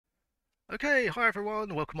Okay, hi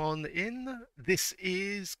everyone, welcome on in. This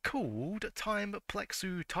is called Time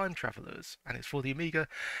Plexu Time Travelers, and it's for the Amiga.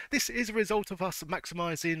 This is a result of us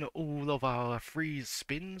maximizing all of our free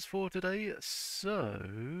spins for today.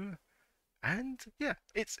 And yeah,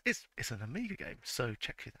 it's an Amiga game, so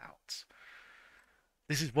check it out.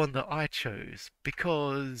 This is one that I chose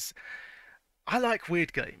because I like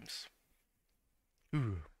weird games.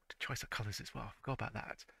 Ooh, the choice of colours as well. Forgot about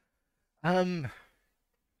that. Um,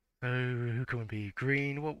 So who can we be?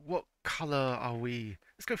 Green. What color are we?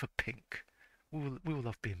 Let's go for pink. We will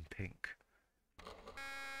love being pink.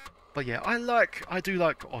 But yeah, I do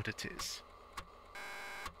like oddities.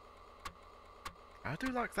 I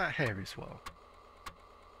do like that hair as well.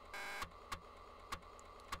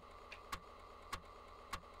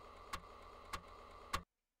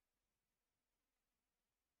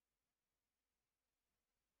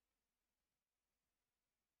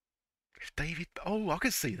 If David, oh, I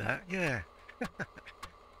can see that. Yeah,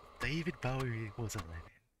 David Bowie was a Lenin.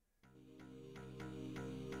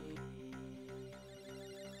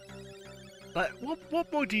 Like,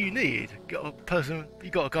 what more do you need? You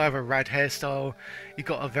got a guy with a rad hairstyle. You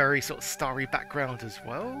got a very sort of starry background as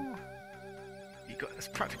well. It's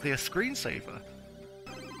practically a screensaver.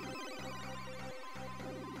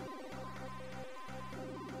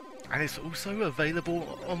 And it's also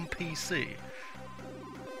available on PC.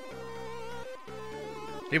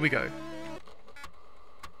 Here we go.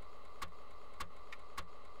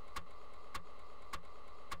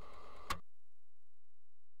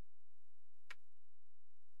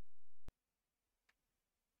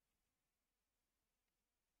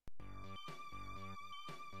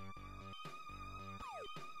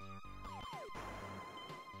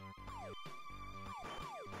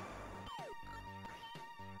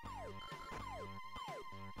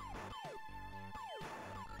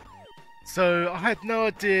 So I had no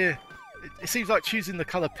idea. It seems like choosing the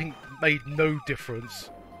colour pink made no difference.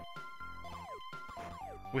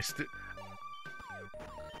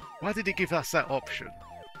 Why did it give us that option?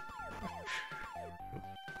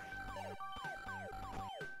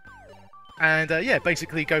 And yeah,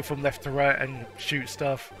 basically go from left to right and shoot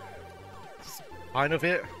stuff. It's fine of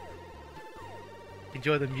it.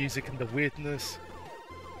 Enjoy the music and the weirdness.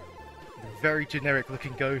 The very generic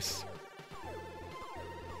looking ghosts.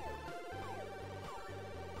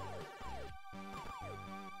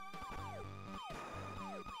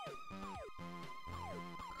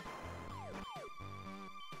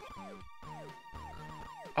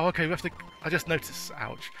 Oh, okay, we have to... I just noticed,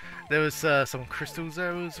 ouch. There was some crystals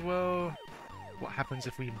there as well. What happens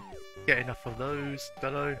if we get enough of those?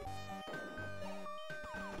 Dunno.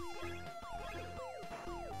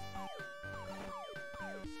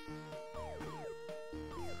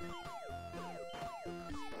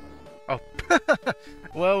 Oh.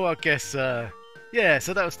 Well, I guess, yeah,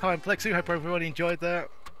 so that was Time Plexu. Hope everyone enjoyed that.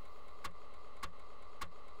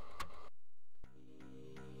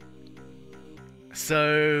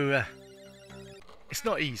 So, it's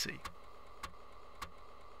not easy.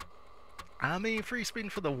 I mean, free spin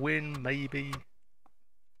for the win, maybe.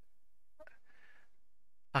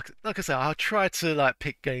 Like I said, I'll try to like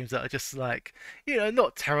pick games that are just like,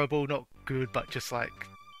 not terrible, not good, but just like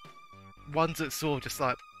ones that sort of just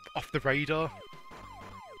like off the radar.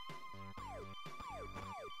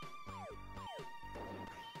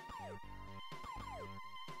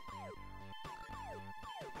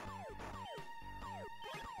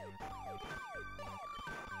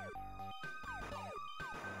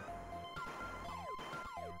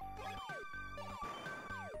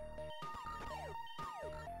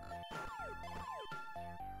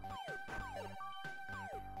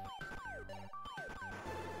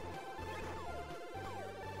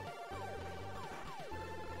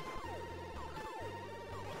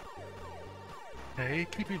 Okay,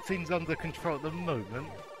 keeping things under control at the moment.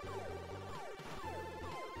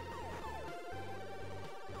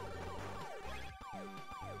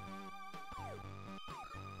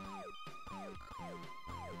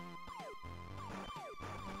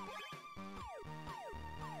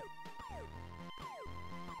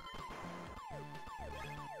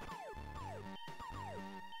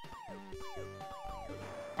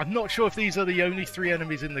 I'm not sure if these are the only three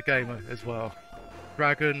enemies in the game as well.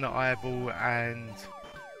 Dragon, Eyeball, and...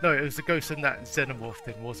 No, it was the ghost in that Xenomorph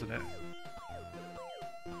thing, wasn't it?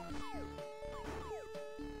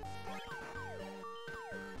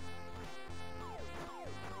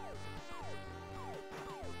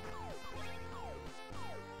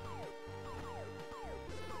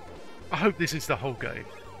 I hope this is the whole game.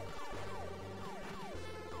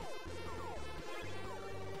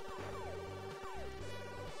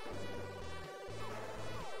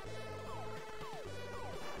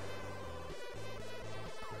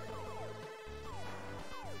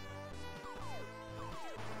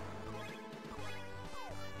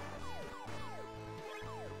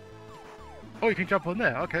 you can jump on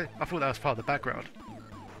there. Okay, I thought that was part of the background.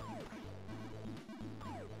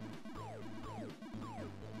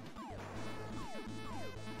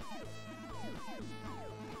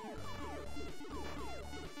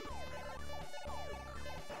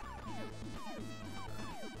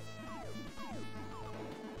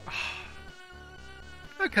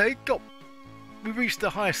 Okay, we reached the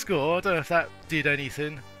high score. I don't know if that did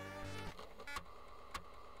anything.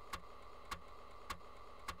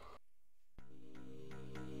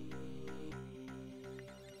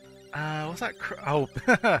 What's that? Oh,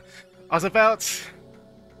 I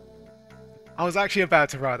was actually about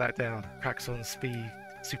to write that down. Cracks on Speed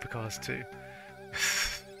Supercars 2.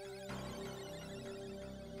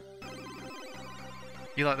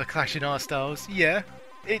 You like the clashing art styles? Yeah,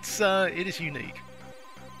 it is unique.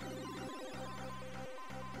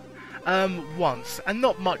 Once, and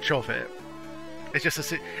not much of it. It's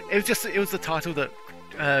just it was the title that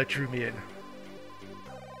drew me in.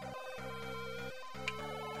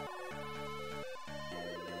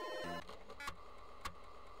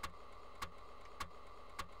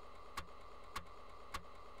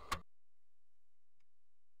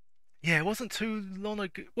 Yeah, it wasn't too long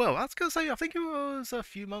ago. Well, I was gonna say I think it was a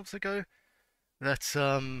few months ago that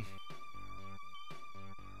I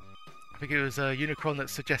think it was Unicron that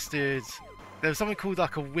suggested there was something called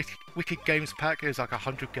like a Wicked Games pack. It was like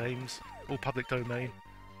 100 games, all public domain,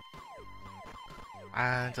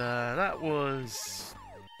 and that was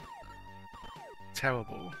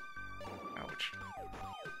terrible. Ouch.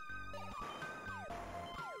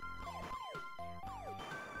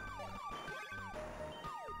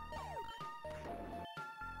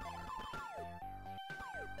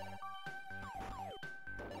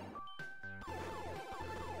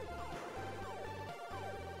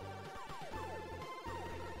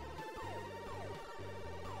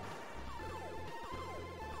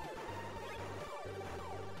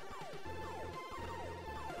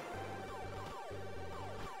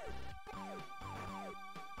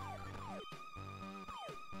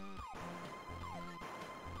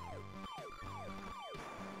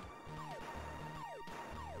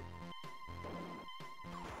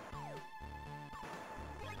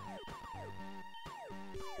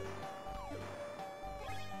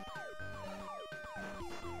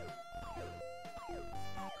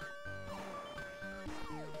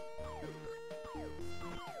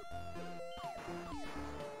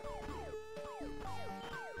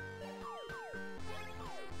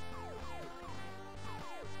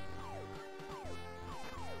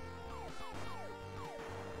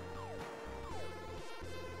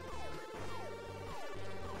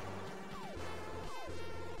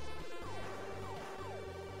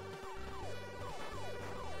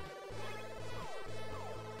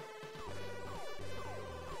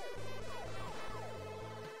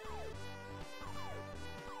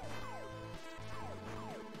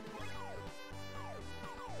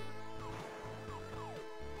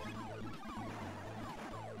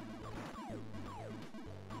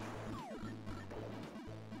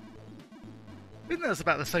 I think that was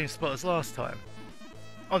about the same spot as last time.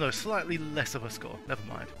 Oh no, slightly less of a score. Never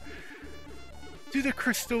mind. Do the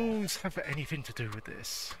crystals have anything to do with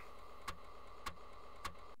this?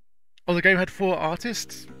 Oh, the game had 4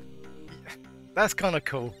 artists? That's kind of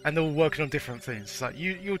cool. And they're all working on different things. It's like,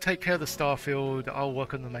 you'll take care of the Starfield, I'll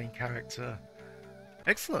work on the main character.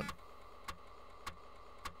 Excellent.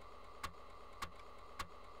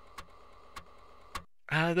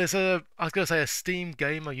 I was going to say a Steam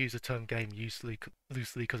game. I use the term game loosely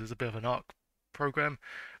because it's a bit of an art program.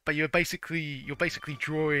 But you're basically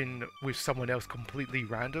drawing with someone else completely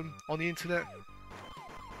random on the internet.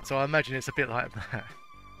 So I imagine it's a bit like that.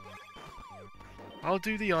 I'll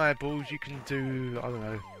do the eyeballs, you can do, I don't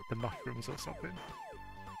know, the mushrooms or something.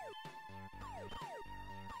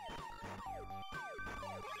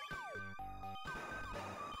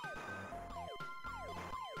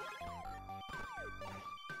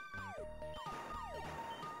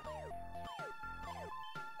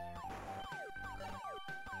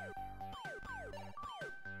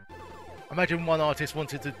 Imagine one artist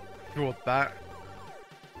wanted to draw a bat,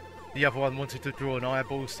 the other one wanted to draw an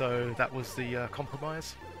eyeball, so that was the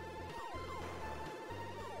compromise.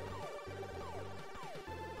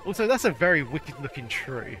 Also, that's a very wicked looking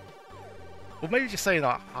tree. Or maybe just say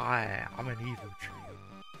that, hi, I'm an evil tree.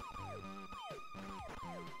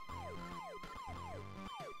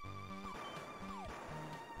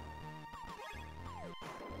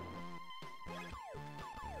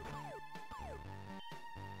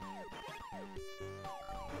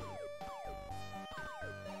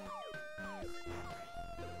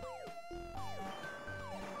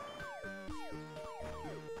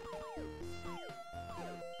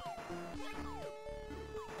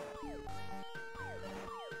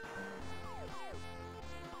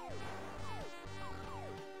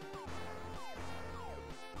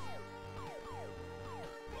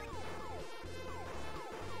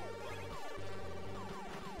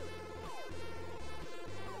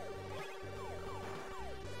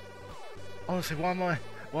 Honestly, why am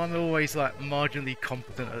I always like marginally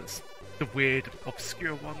competent at the weird,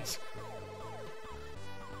 obscure ones?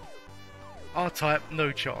 R-Type,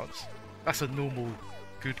 no chance. That's a normal,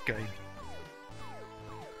 good game.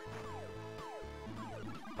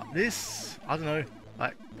 But this, I don't know,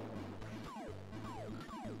 like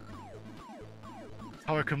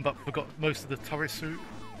Hurricane but forgot most of the turret suit.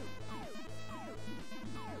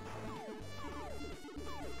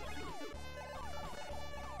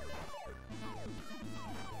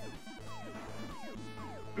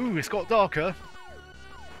 Ooh, it's got darker.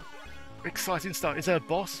 Exciting stuff. Is there a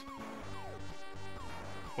boss?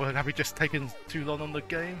 Or have we just taken too long on the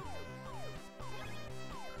game?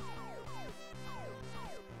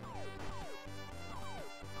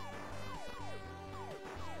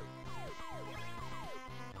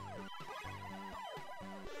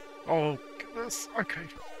 Oh, goodness. Okay.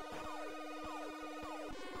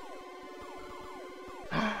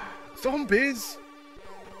 Zombies!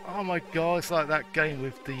 Oh my god, it's like that game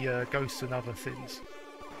with the ghosts and other things.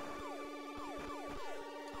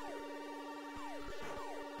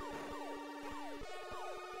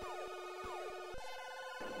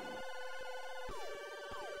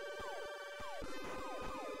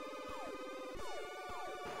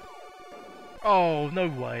 Oh, no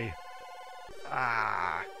way.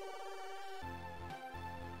 Ah.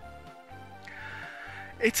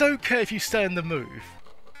 It's okay if you stay in the move.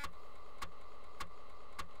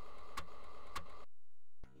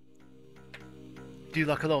 Do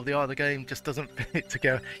like a lot of the other game just doesn't fit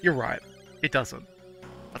together. You're right, it doesn't.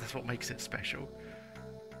 But that's what makes it special.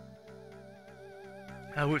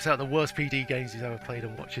 Works out the worst PD games he's ever played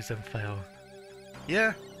and watches them fail.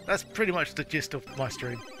 Yeah, that's pretty much the gist of my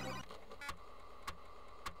stream.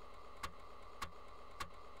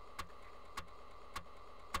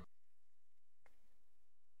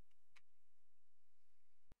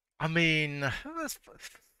 I mean, that's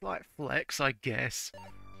slight flex, I guess.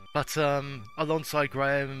 But alongside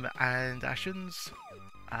Graham and Ashens,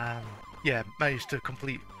 yeah, managed to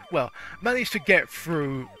get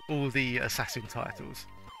through all the assassin titles.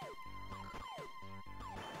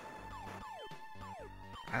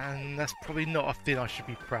 And that's probably not a thing I should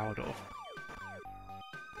be proud of.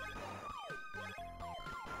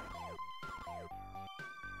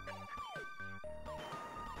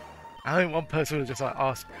 I think one person was just like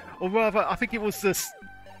asked, or rather, I think it was this.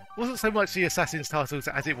 Wasn't so much the Assassin's titles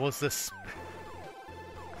as it was this.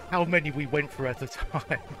 How many we went through at the time. I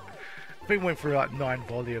think we went through like 9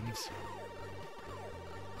 volumes.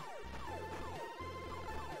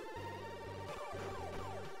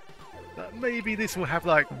 But maybe this will have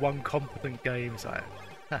like one competent game, so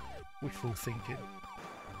wishful thinking.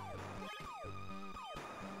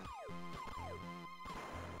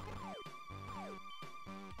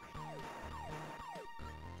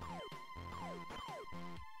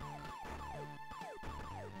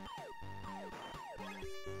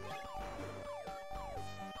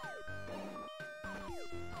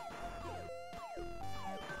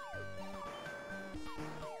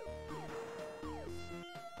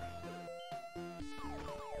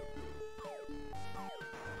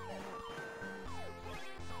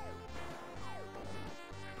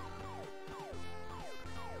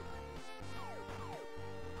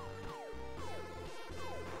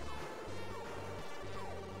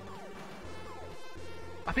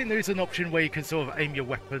 I think there is an option where you can sort of aim your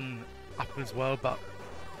weapon up as well, but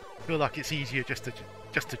I feel like it's easier just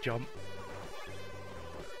to jump.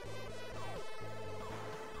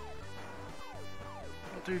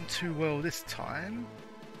 Not doing too well this time.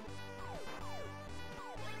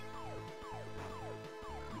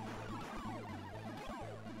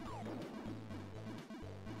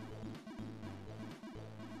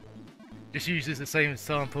 Just uses the same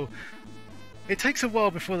sample. It takes a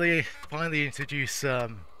while before they finally introduce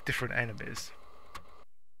different enemies.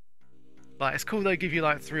 Like, it's cool they give you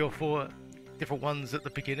like 3 or 4 different ones at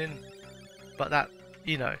the beginning, but that,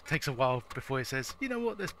 you know, takes a while before it says, you know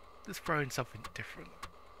what, let's throw in something different.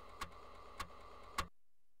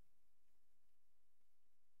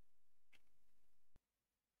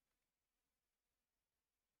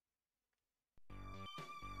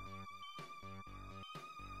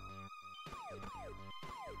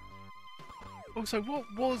 Also, what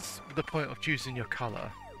was the point of choosing your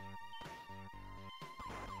colour?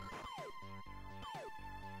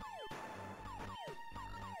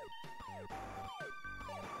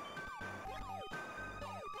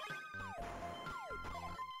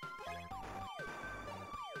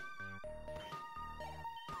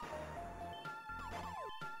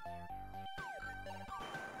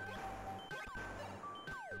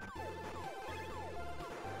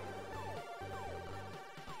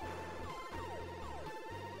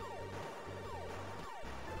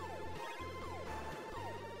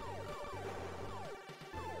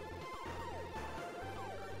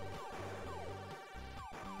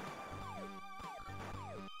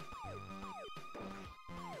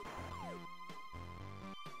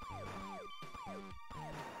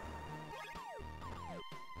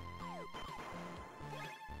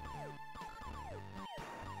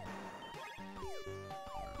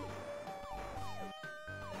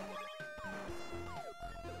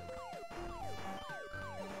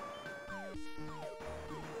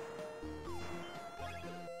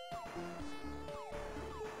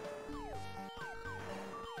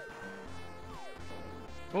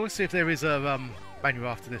 Well, let's see if there is a manual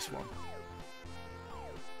after this one.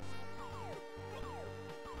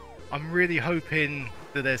 I'm really hoping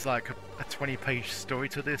that there's like a 20-page story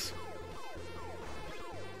to this.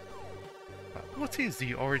 But what is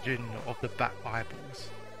the origin of the bat eyeballs?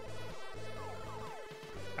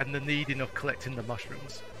 And the needing of collecting the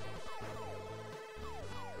mushrooms?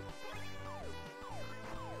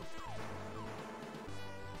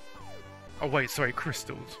 Oh wait, sorry,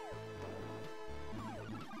 crystals.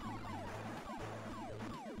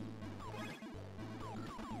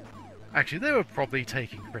 Actually, they were probably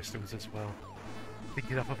taking crystals as well.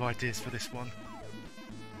 Thinking up of ideas for this one.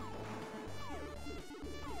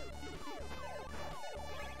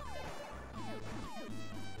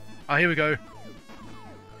 Ah, here we go.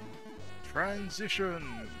 Transition.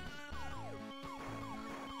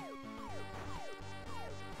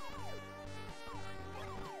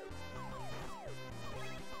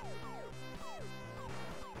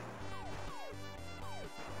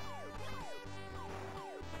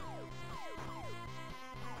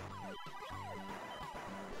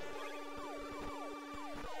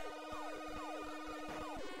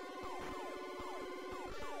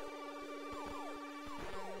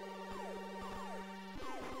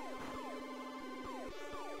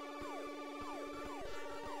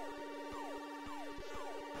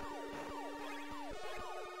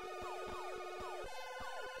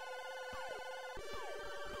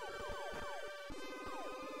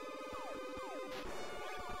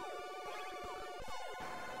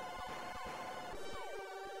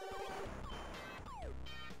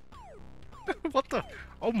 What the?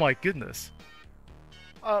 Oh my goodness.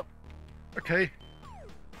 Okay.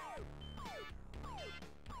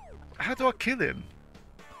 How do I kill him?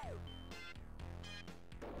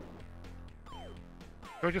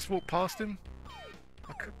 Do I just walk past him?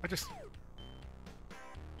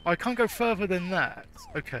 I can't go further than that.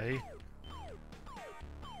 Okay.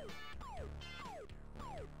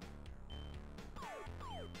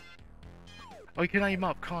 Oh, you can aim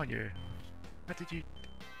up, can't you? How did you...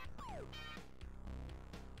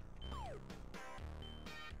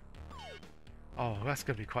 Oh, that's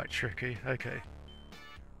going to be quite tricky. Okay.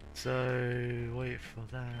 So, wait for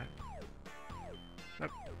that. Nope.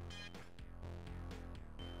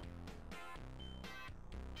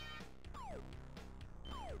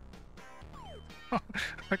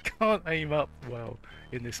 I can't aim up well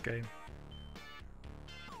in this game.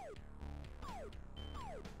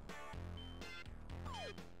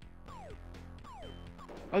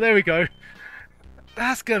 Oh, there we go.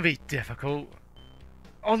 That's going to be difficult.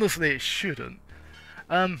 Honestly, it shouldn't.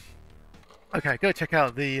 Okay, go check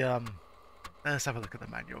out the, let's have a look at the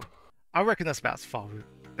manual. I reckon that's about as far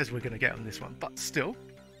as we're going to get on this one, but still,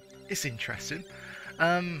 it's interesting.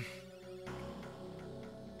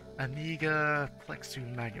 Amiga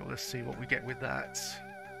Plexu manual, let's see what we get with that.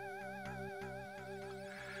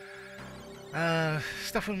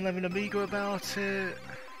 Stuff on Lemon Amiga about it,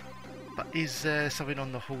 but is there something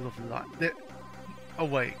on the Hall of Light? Oh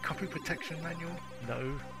wait, copy protection manual?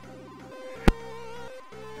 No.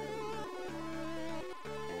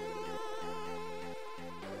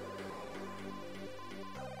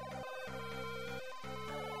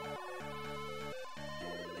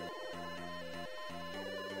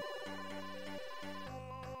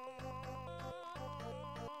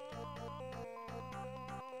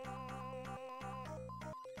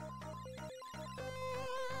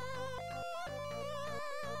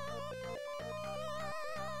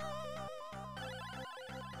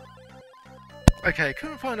 Okay,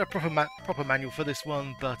 couldn't find a proper manual for this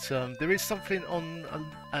one, but there is something on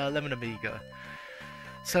Lemon Amiga.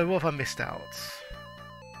 So what have I missed out?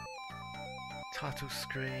 Title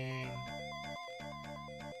screen.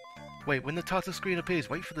 Wait, when the title screen appears,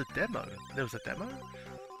 wait for the demo. There was a demo?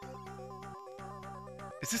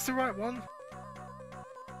 Is this the right one?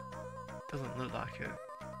 Doesn't look like it.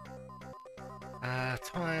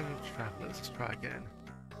 Time travel. Let's try again.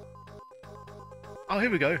 Oh, here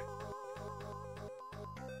we go.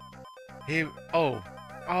 Here, oh,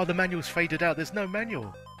 the manual's faded out. There's no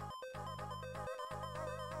manual.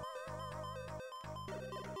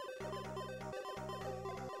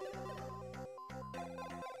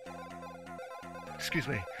 Excuse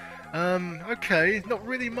me. Okay, not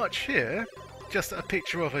really much here. Just a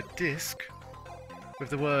picture of a disc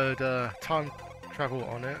with the word time travel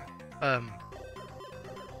on it.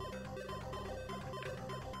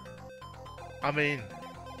 I mean,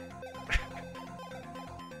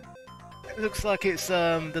 it looks like it's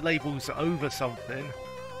the label's over something.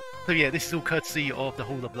 So yeah, this is all courtesy of the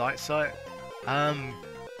Hall of Light site.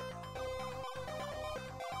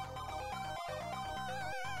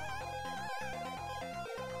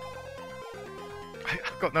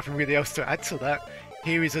 I've got nothing really else to add to that.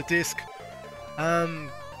 Here is a disc.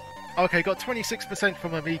 Okay, got 26%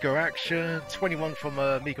 from Amiga Action, 21 from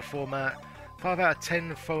Amiga Format, 5 out of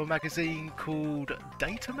 10 from a magazine called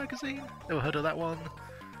Data Magazine. Never heard of that one.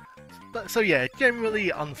 So yeah, generally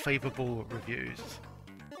unfavourable reviews.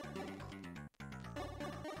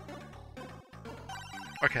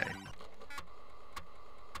 Okay.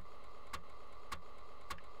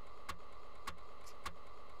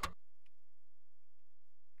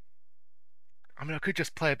 I mean, I could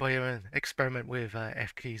just play it by ear and experiment with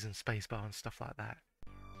F keys and spacebar and stuff like that,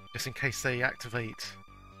 just in case they activate.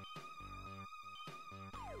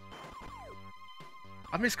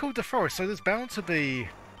 I mean, it's called the Forest, so there's bound to be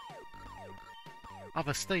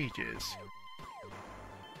other stages.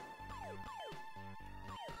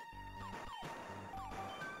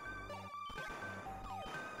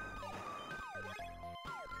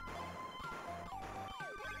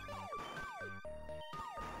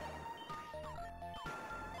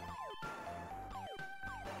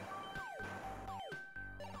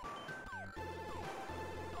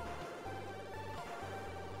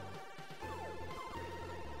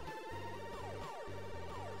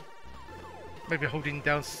 Maybe holding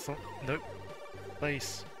down some... Nope.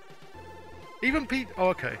 Place. Even Pete... Oh,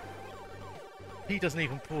 okay. He doesn't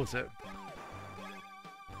even pause it.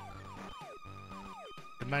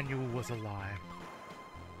 The manual was a lie.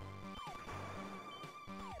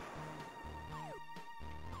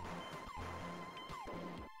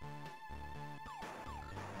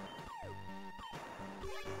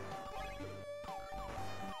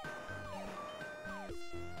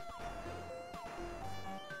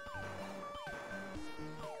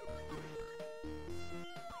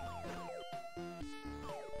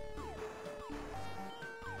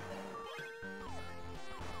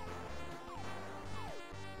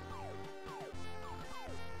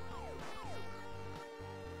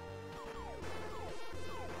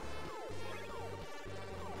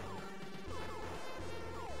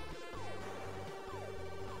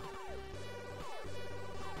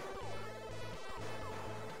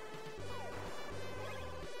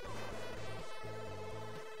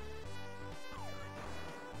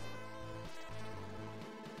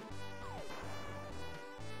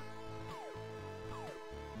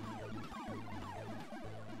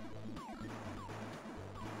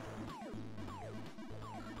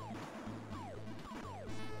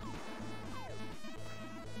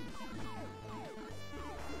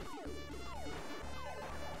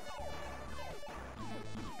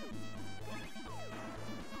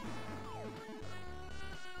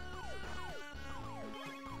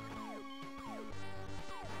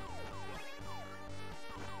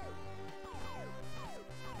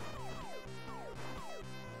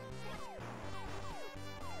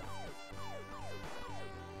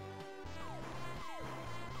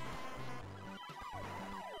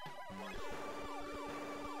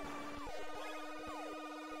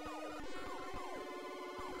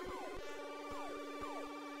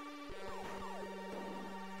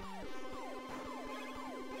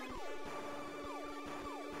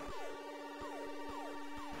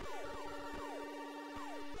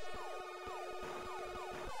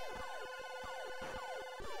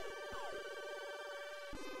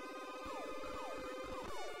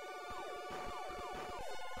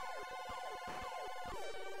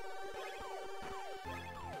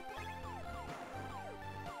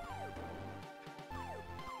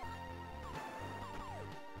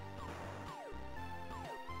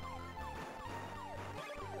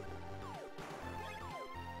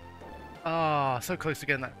 Ah, so close to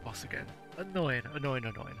getting that boss again. Annoying, annoying,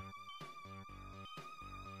 annoying.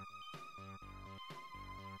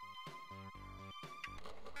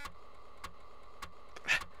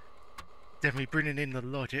 Definitely bringing in the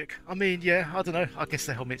logic. I mean, yeah, I don't know. I guess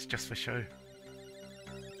the helmet's just for show.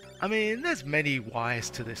 I mean, there's many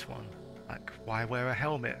whys to this one. Like, why wear a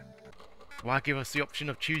helmet? Why give us the option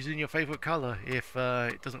of choosing your favourite colour if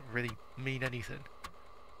it doesn't really mean anything?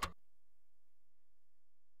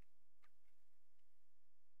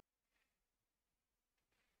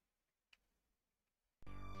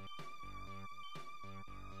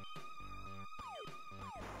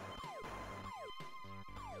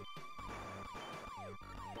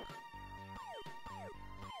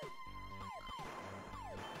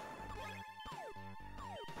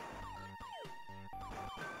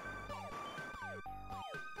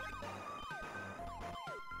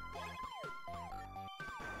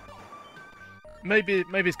 Maybe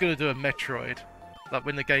it's gonna do a Metroid. Like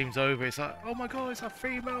when the game's over, it's like, oh my god, it's a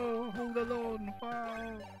female all alone.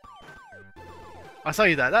 Wow. I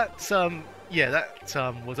say that. That's yeah,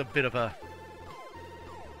 that was a bit of a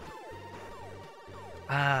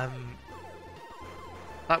Um,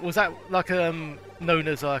 like was that like known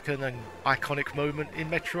as like an iconic moment in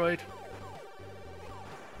Metroid?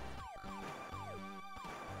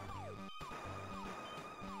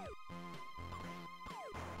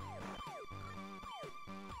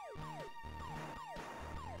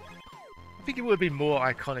 I think it would be more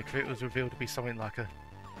iconic if it was revealed to be something like a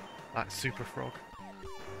Super Frog.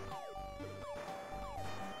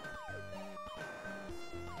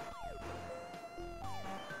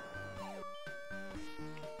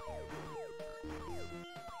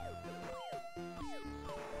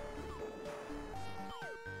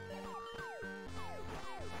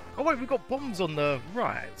 Oh wait, we've got bombs on the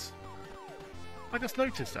right. I just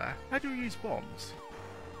noticed that. How do we use bombs?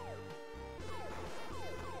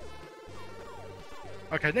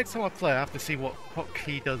 Okay, next time I play, I have to see what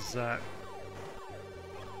key does that.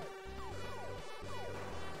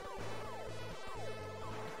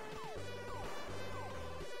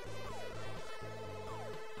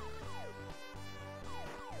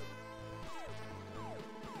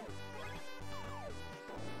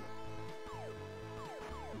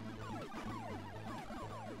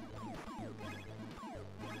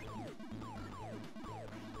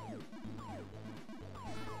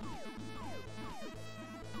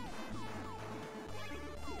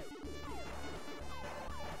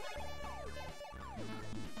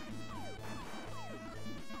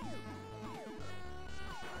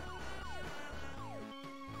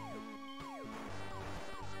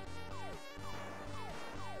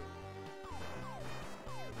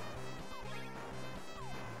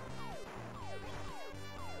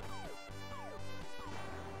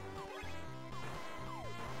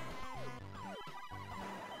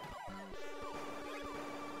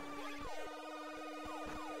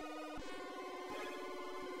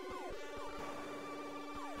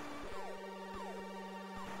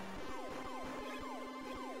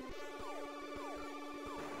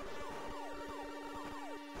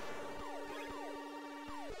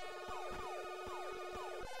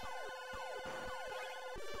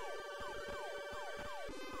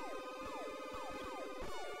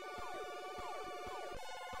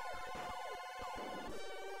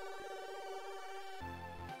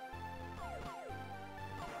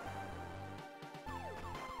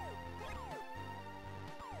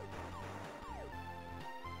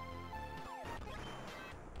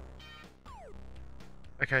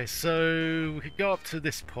 Okay, so we could go up to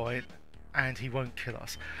this point, and he won't kill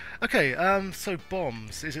us. Okay, so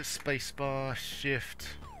bombs. Is it spacebar, shift,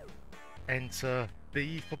 enter,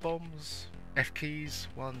 B for bombs? F keys.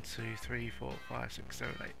 1, 2, 3, 4, 5, 6,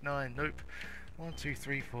 7, 8, 9. Nope. 1, 2,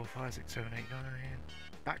 3, 4, 5, 6, 7, 8, 9.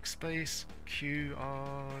 Backspace. Q,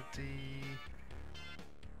 R, D.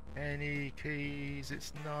 Any keys?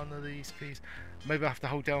 It's none of these keys. Maybe I have to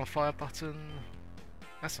hold down a fire button.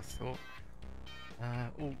 That's a thought.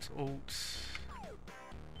 Alt.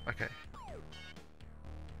 Okay.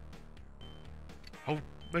 Hold.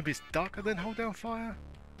 Maybe it's duck and then hold down fire.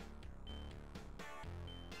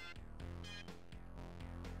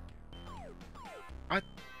 I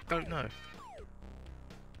don't know.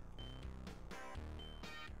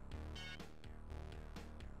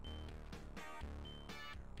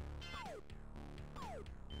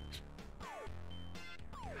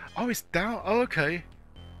 Oh, it's down. Oh, okay.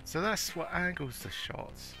 So that's what angles the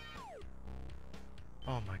shots.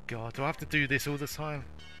 Oh my god, do I have to do this all the time?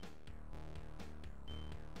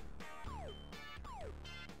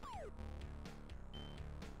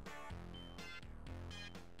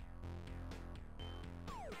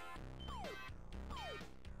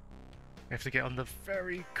 You have to get on the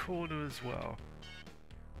very corner as well.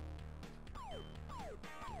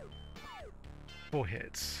 4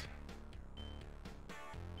 hits.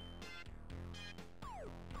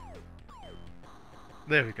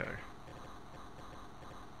 There we go.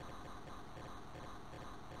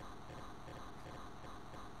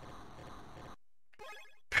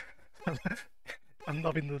 I'm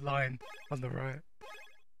loving the line on the right.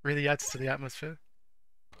 Really adds to the atmosphere.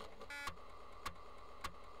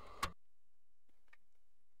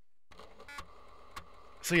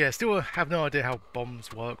 So yeah, still have no idea how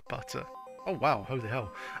bombs work, but oh wow, holy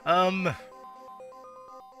hell.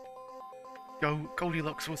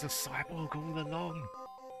 Goldilocks was a cyborg all along.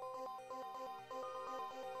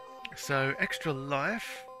 So extra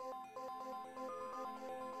life.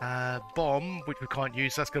 Bomb, which we can't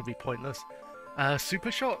use, that's going to be pointless.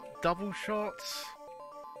 Super shot, double shots.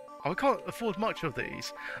 Oh, we can't afford much of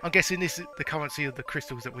these. I'm guessing this is the currency of the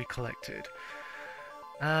crystals that we collected.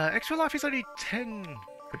 Extra life is only 10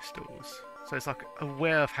 crystals. So it's like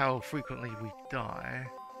aware of how frequently we die.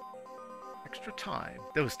 Extra time.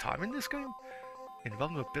 There was time in this game?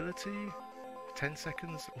 Invulnerability, 10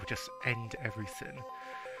 seconds, or just end everything.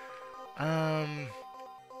 Um,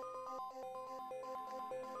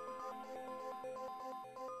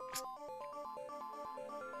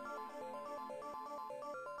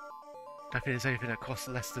 don't think there's anything that costs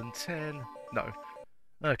less than 10. No.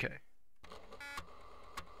 Okay.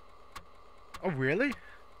 Oh, really?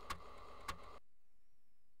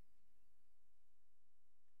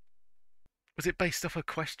 Was it based off a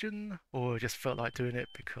question, or just felt like doing it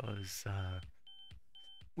because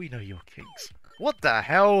we know your kinks? What the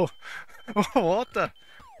hell? What the?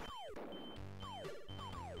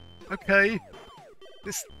 Okay,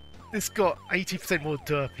 this got 80% more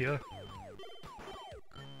derpier.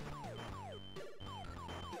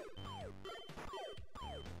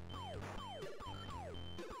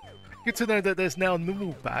 Good to know that there's now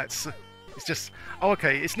normal bats. It's just, oh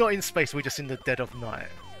okay, it's not in space, we're just in the dead of night.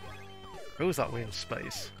 Feels like we're in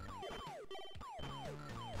space.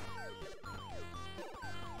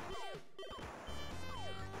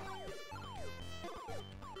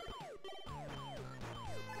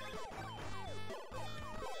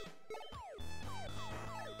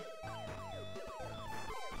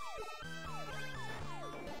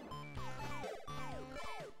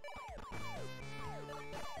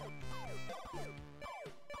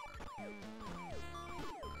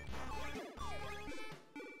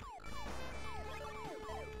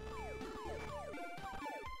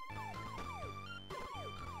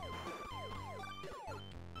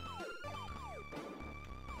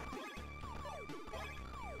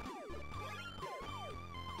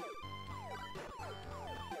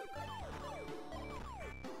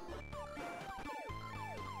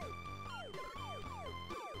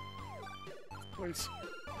 Please.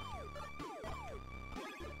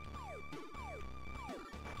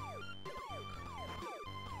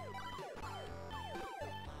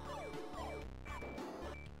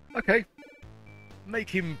 Okay.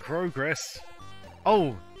 Making progress.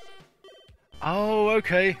 Oh. Oh,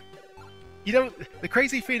 okay. You know, the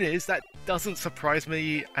crazy thing is that doesn't surprise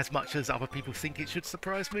me as much as other people think it should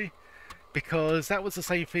surprise me. Because that was the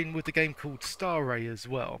same thing with the game called Star Ray as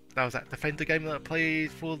well. That was that Defender game that I played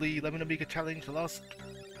for the Lemon Amiga Challenge last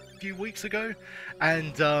few weeks ago.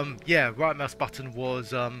 And yeah, right mouse button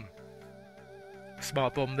was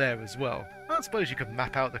Smart Bomb there as well. I suppose you could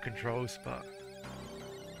map out the controls, but...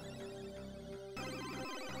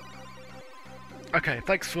 Okay,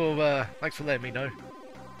 thanks for letting me know.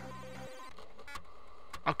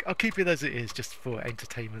 I'll keep it as it is, just for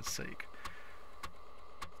entertainment's sake.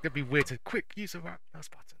 It's gonna be weird to quick use a right mouse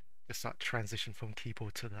button. Just like transition from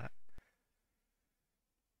keyboard to that.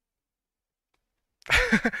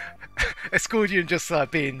 Escordian just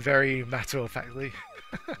being very matter-of-factly.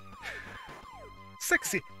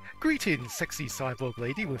 Sexy. Greetings, sexy cyborg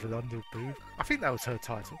lady with an underboob. I think that was her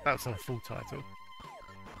title. That was her full title.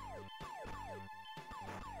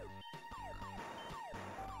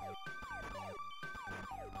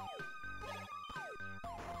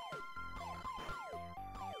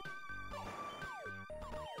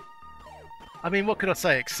 I mean, what could I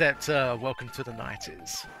say except welcome to the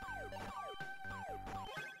 90s.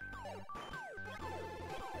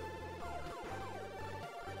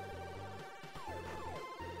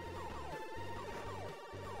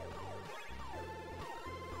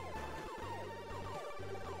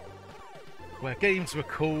 Where games were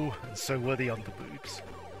cool, and so were the underboobs.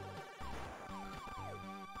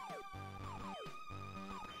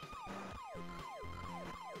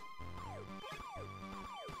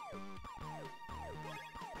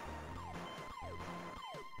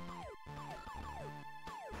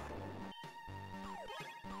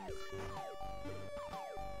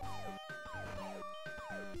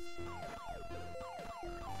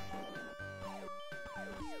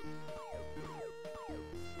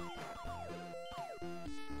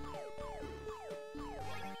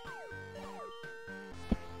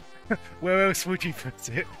 Where else would you put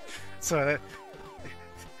it? So,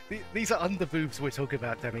 these are underboobs we're talking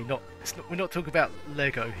about, Demi. We're not talking about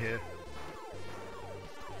Lego here.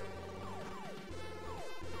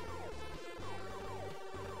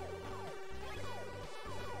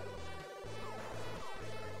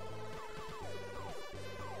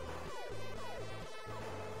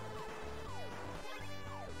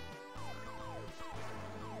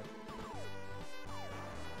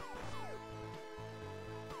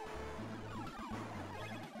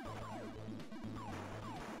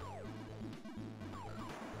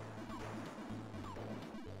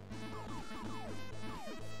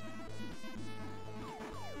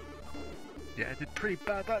 Yeah, I did pretty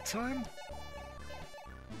bad that time.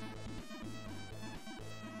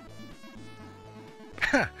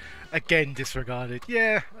 Again disregarded.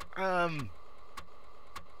 Yeah.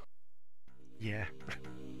 Yeah.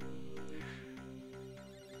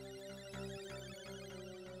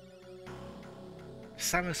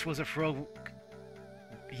 Samus was a frog.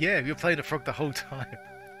 Yeah, you're playing a frog the whole time.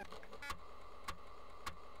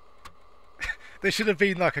 There should have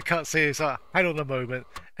been like a cutscene. It's like, hang on a moment,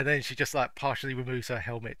 and then she just like partially removes her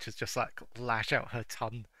helmet to just like lash out her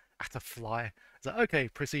tongue at a fly. It's like, okay,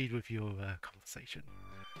 proceed with your conversation.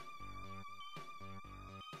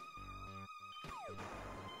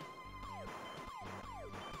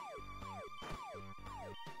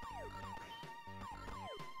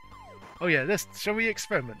 Oh yeah, shall we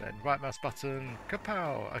experiment then? Right mouse button,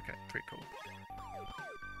 kapow! Okay, pretty cool.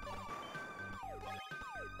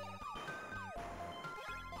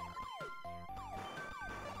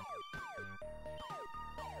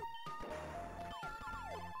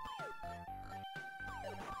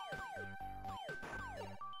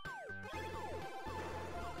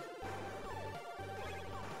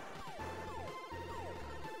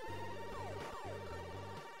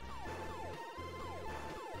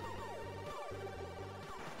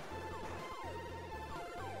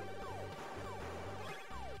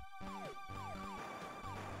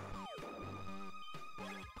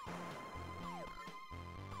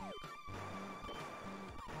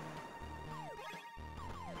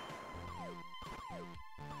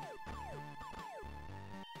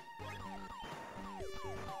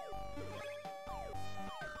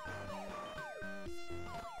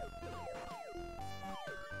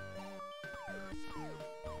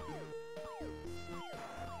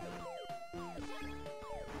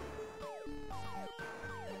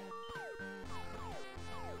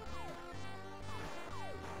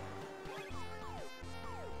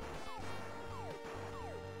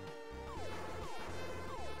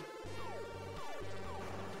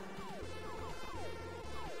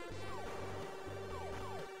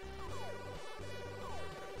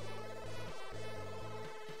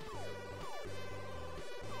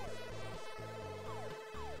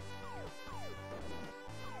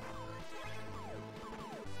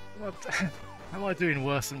 What? How am I doing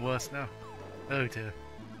worse and worse now? Oh dear.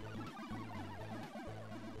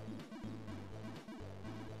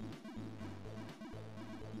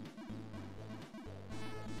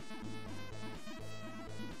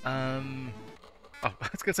 Oh, I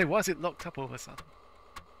was gonna say, why is it locked up all of a sudden?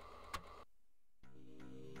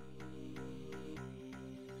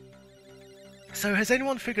 So has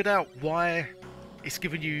anyone figured out why it's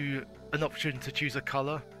given you an option to choose a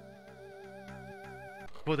colour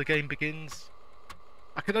before the game begins?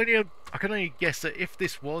 I can only guess that if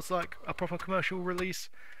this was like a proper commercial release,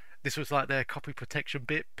 this was like their copy protection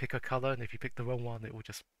bit, pick a colour, and if you pick the wrong one it will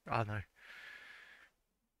just, I don't know,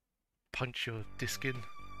 punch your disc in.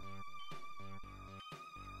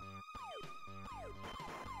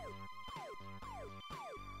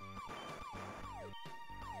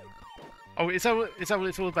 Oh, is that what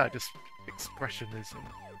it's all about? Just expressionism.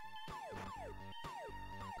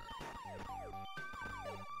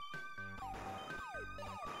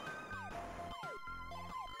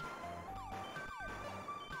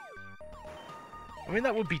 I mean,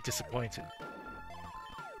 that would be disappointing.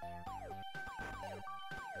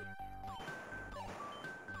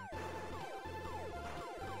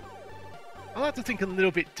 I'll have to think a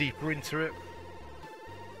little bit deeper into it.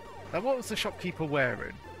 Now, what was the shopkeeper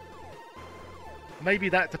wearing? Maybe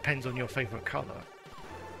that depends on your favourite colour.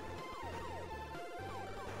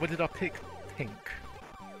 What did I pick? Pink.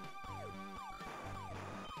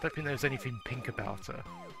 Don't think there was anything pink about her.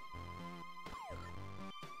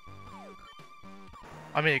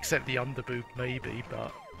 I mean, except the underboob, maybe,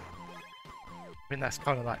 but I mean, that's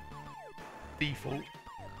kind of like default.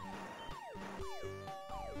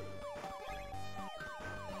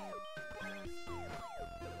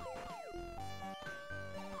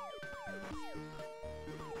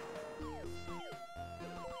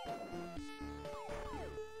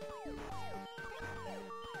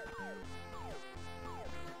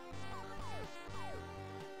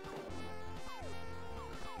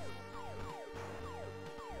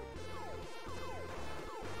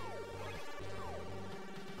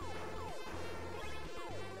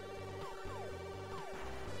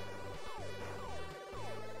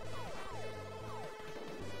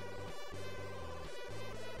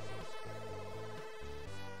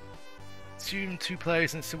 Assume 2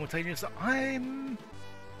 players and simultaneous. I am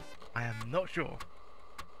not sure.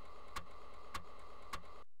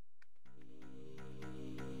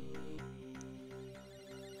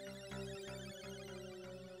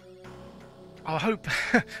 I hope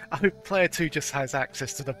I hope player 2 just has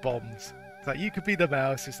access to the bombs. It's like, you could be the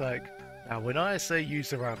mouse. It's like, Now, when I say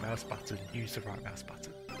use the right mouse button, use the right mouse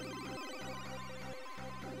button.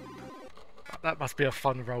 That must be a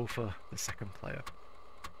fun role for the second player.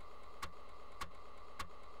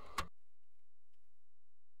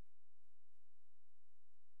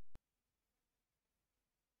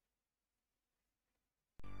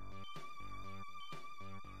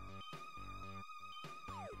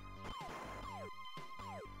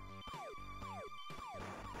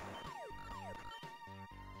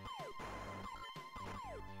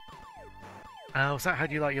 Was that how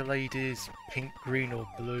do you like your ladies? Pink, green, or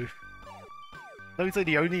blue? Those are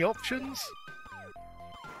the only options?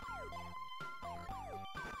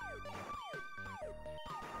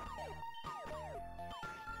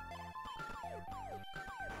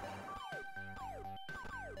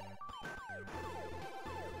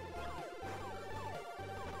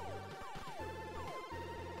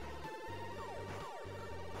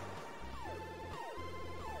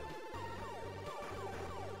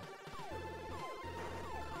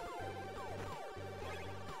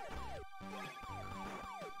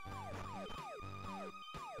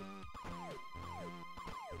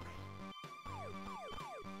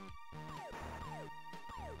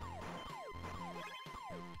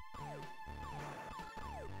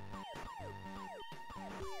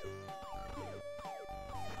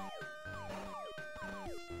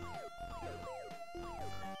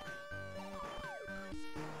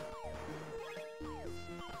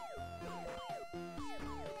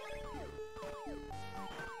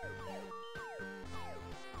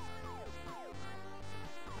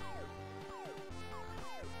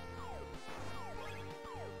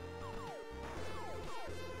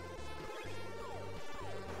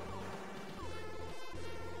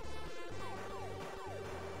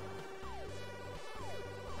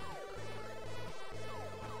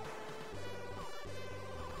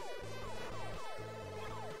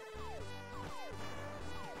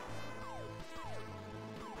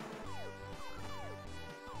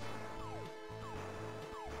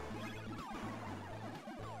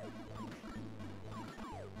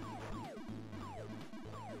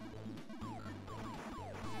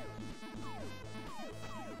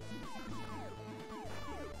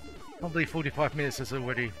 Probably 45 minutes has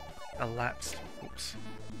already elapsed. Oops.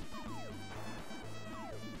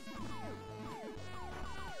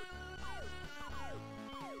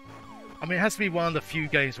 I mean, it has to be one of the few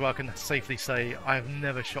games where I can safely say I have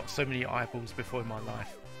never shot so many eyeballs before in my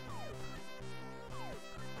life.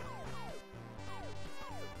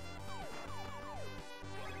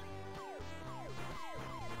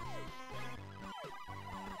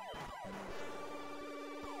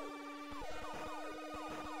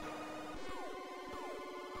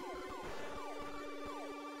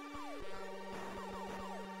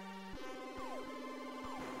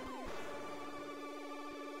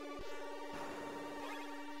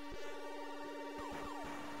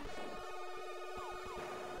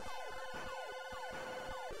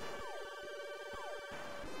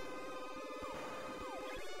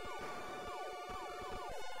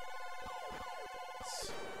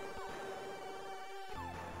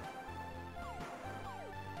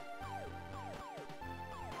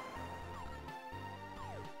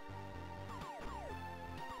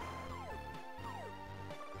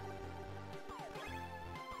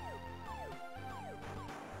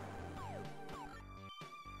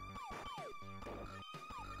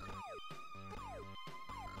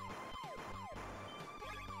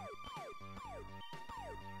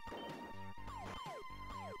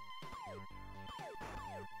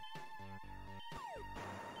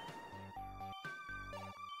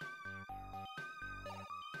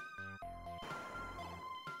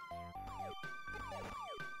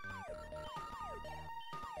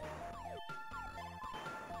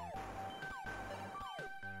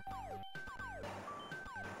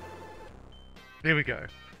 Here we go.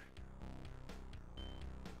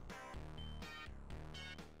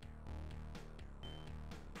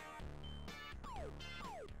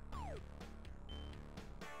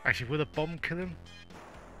 Actually, will a bomb kill him?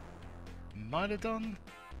 Might have done.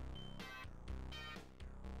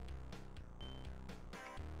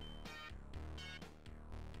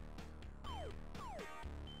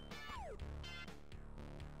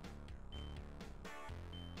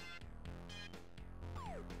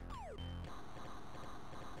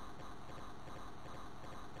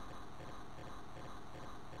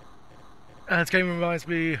 This game reminds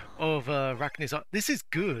me of Rachni's. This is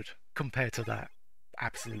good compared to that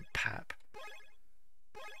absolute pap.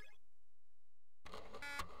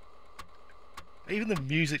 Even the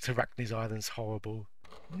music to Rachni's Island's horrible.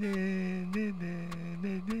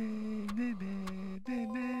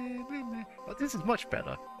 But this is much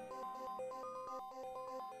better.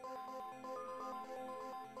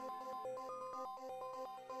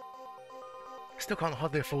 still can't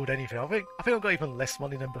hardly afford anything. I think I've got even less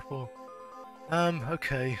money than before.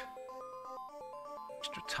 Okay.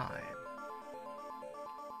 Extra time.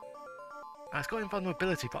 It's got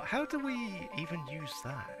invulnerability, but how do we even use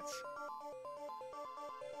that?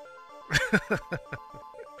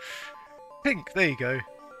 Pink, there you go.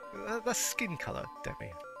 That's skin colour,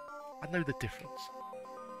 Demi. I know the difference.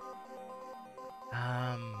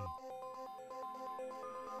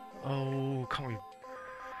 Oh, can't we?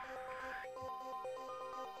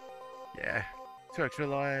 Yeah. 2 extra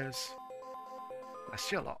lives. That's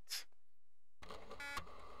still a lot.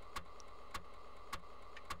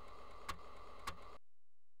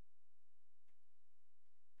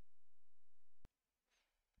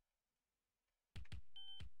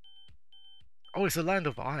 Oh, it's a land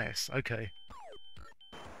of ice. Okay.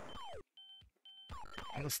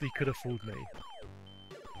 Honestly, could have fooled me.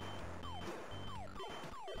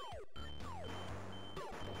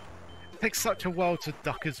 It takes such a while to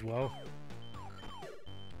duck as well,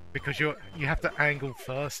 because you have to angle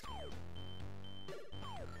first.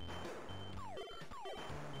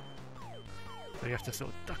 So you have to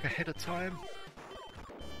sort of duck ahead of time.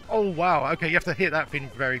 Oh wow! Okay, you have to hit that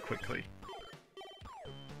thing very quickly.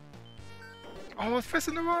 Oh, I was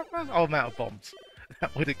pressing the right button. Oh, I'm out of bombs.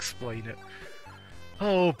 That would explain it.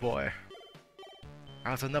 Oh boy.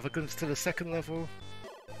 That's another glimpse to the second level.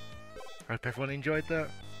 Hope everyone enjoyed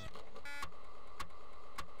that.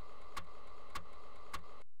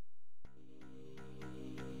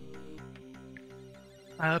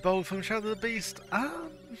 Bold from Shadow of the Beast. I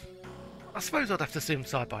suppose I'd have to see them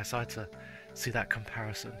side by side to see that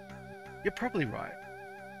comparison. You're probably right.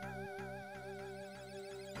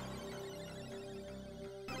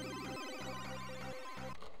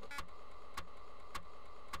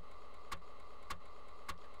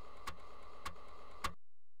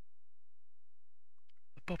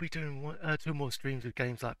 Bobby doing 2 more streams with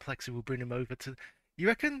games like Plexu will bring him over to. You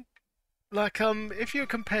reckon? Like, if you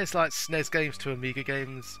compare like SNES games to Amiga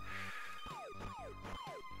games,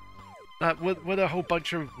 like, were there a whole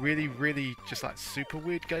bunch of really just like super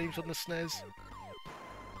weird games on the SNES?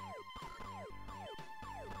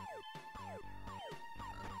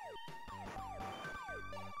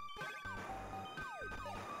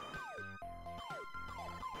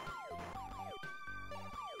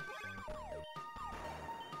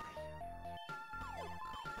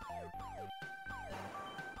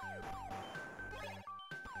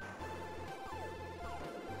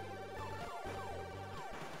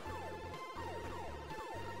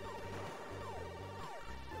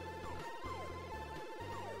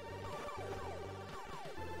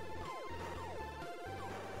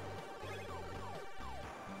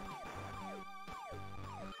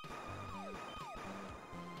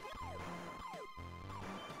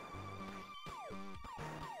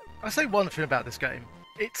 I'll say one thing about this game.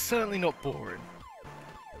 It's certainly not boring.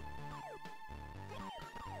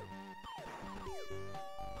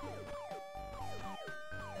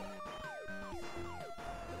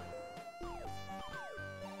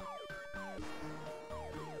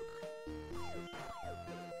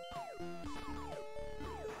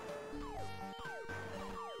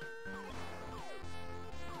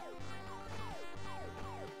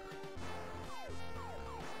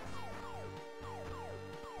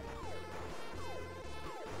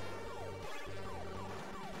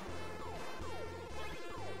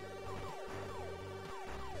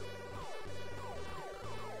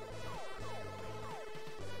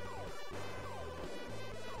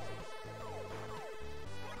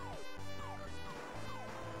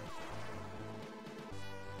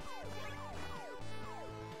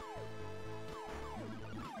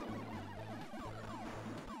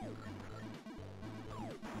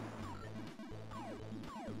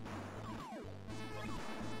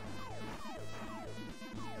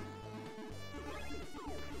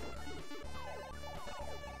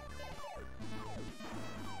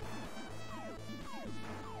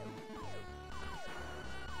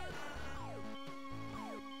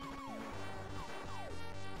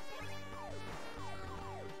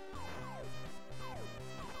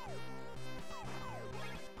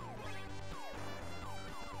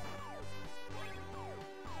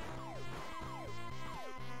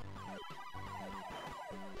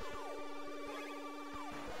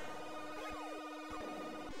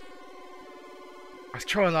 I was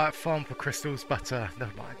trying to like farm for crystals, but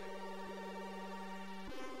never mind.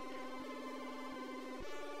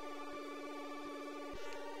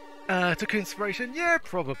 Took inspiration? Yeah,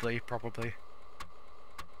 probably.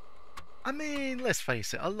 I mean, let's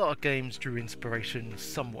face it, a lot of games drew inspiration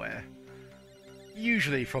somewhere.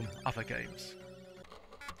 Usually from other games.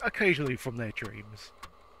 Occasionally from their dreams.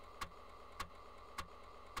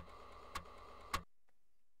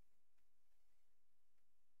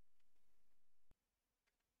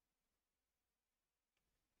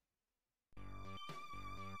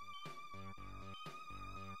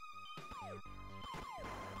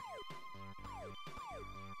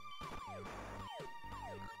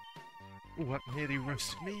 Oh, that nearly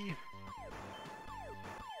roasted me.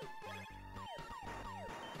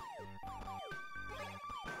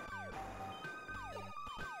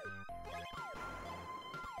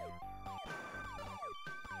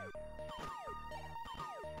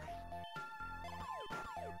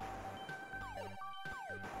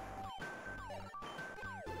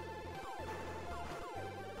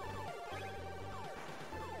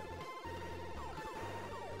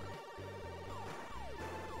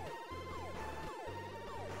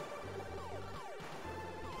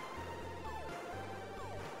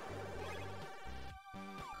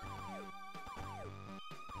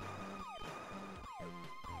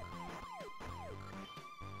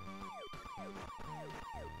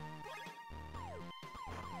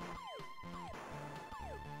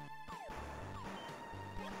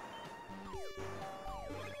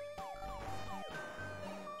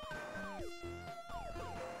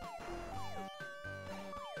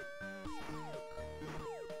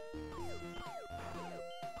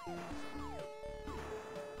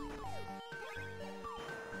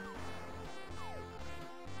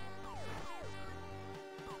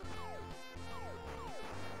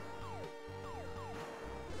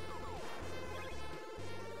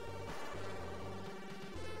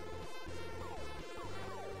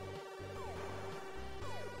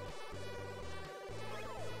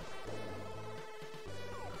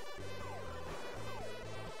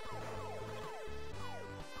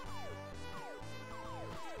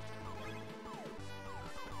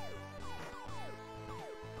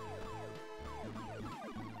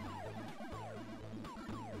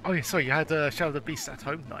 Oh yeah, sorry, you had Shadow of the Beast at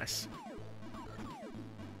home. Nice.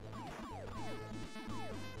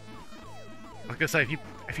 I was gonna say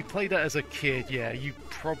if you played that as a kid, yeah, you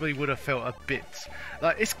probably would have felt a bit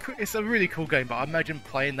like it's a really cool game, but I imagine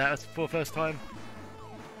playing that for the first time,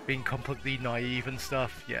 being completely naive and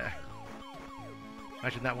stuff. Yeah,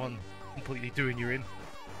 imagine that one completely doing you in.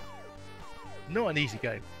 Not an easy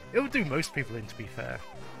game. It'll do most people in, to be fair.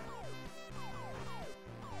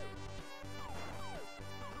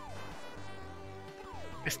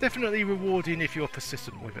 It's definitely rewarding if you're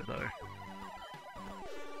persistent with it, though.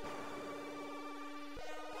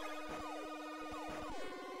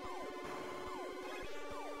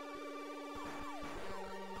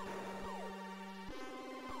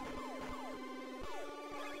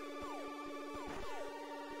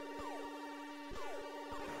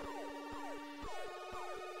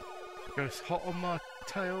 Goes hot on my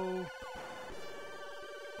tail.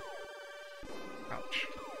 Ouch.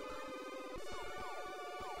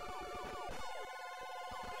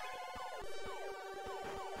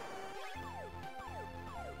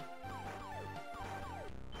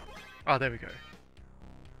 Oh, there we go.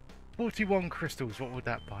 41 crystals, what would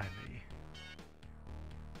that buy me?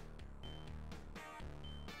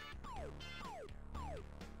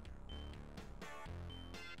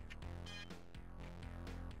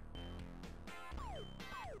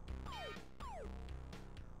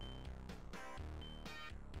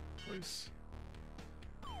 Close.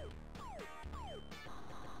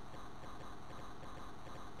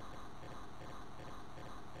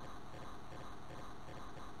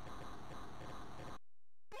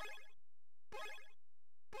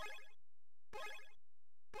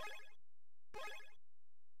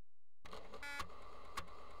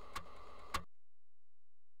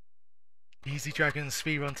 Easy Dragon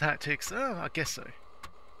speedrun tactics? Oh, I guess so.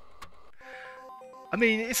 I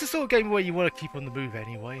mean, it's the sort of game where you want to keep on the move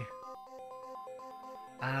anyway.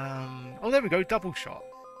 Oh, there we go, double shot.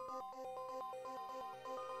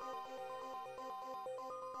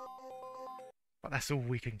 But that's all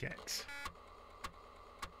we can get.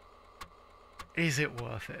 Is it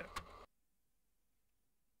worth it?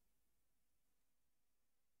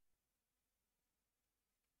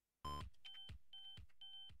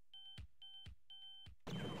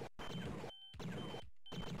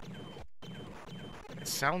 It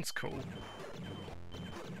sounds cool.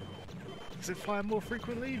 Does it fire more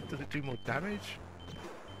frequently? Does it do more damage?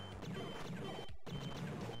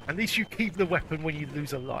 At least you keep the weapon when you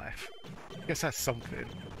lose a life. I guess that's something.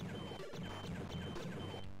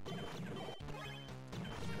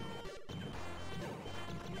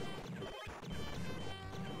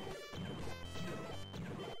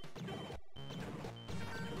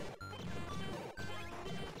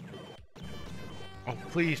 Oh,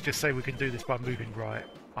 please just say we can do this by moving right.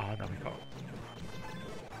 Ah, no, we can't.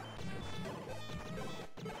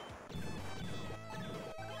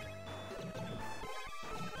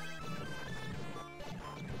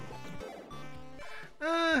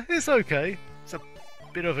 It's okay. It's a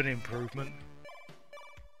bit of an improvement.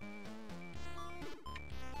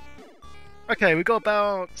 Okay, we got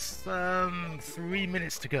about 3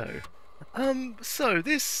 minutes to go. So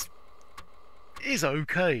this is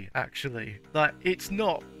okay, actually. Like, it's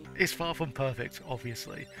far from perfect,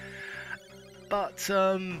 obviously. But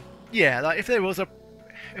yeah, like if there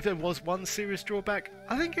was one serious drawback,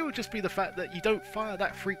 I think it would just be the fact that you don't fire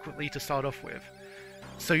that frequently to start off with.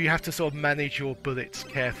 So you have to sort of manage your bullets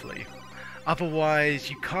carefully. Otherwise,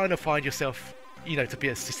 you kind of find yourself, to be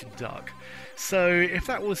a sitting duck. So if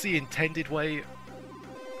that was the intended way,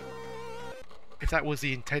 if that was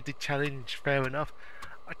the intended challenge, fair enough.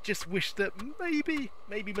 I just wish that maybe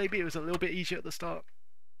it was a little bit easier at the start.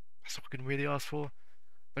 That's all I can really ask for.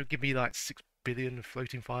 Don't give me like 6 billion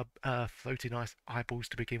floating ice eyeballs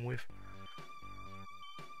to begin with.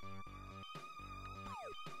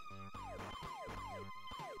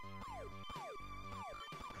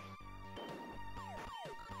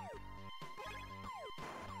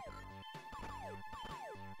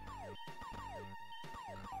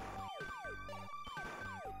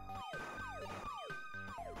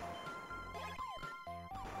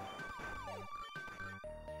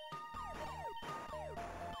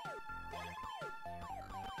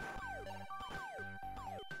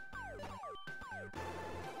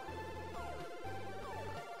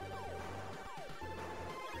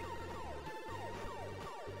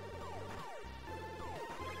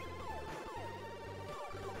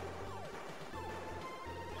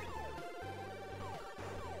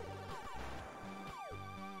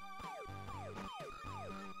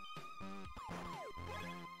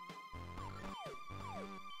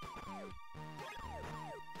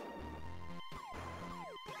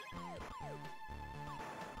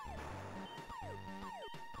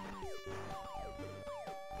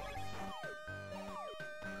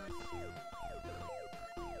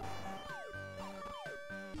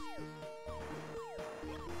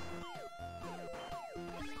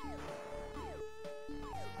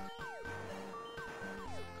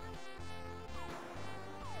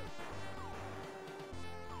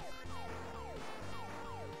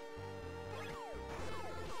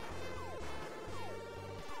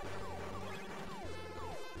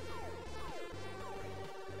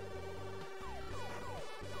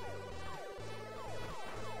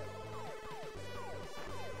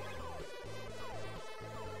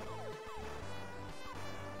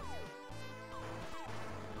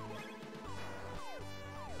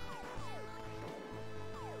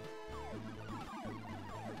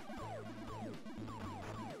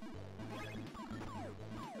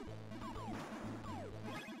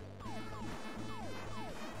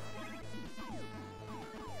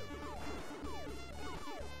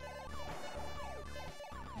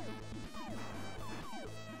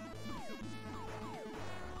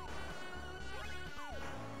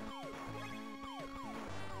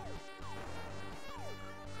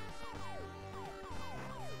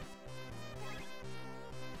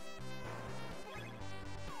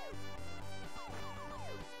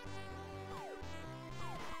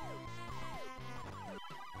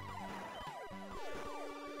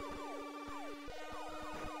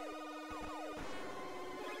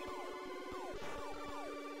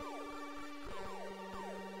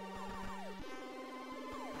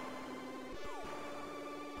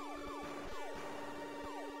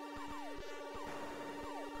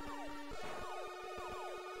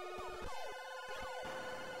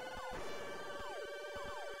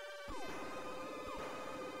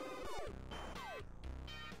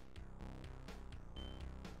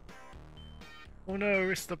 Oh no,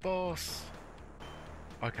 it's the boss.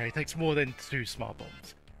 Okay, it takes more than 2 smart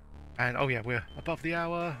bombs. And oh yeah, we're above the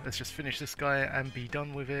hour. Let's just finish this guy and be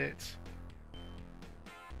done with it.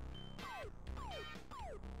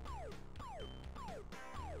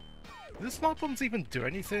 Do the smart bombs even do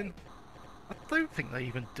anything? I don't think they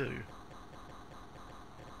even do.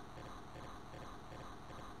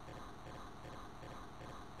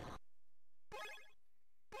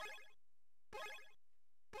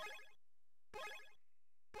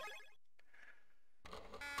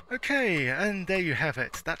 Okay, and there you have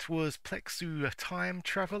it. That was Plexu Time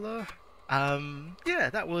Traveler. Yeah,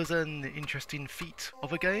 that was an interesting feat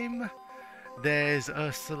of a game. There's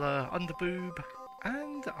Ursula Underboob,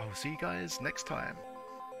 and I'll see you guys next time.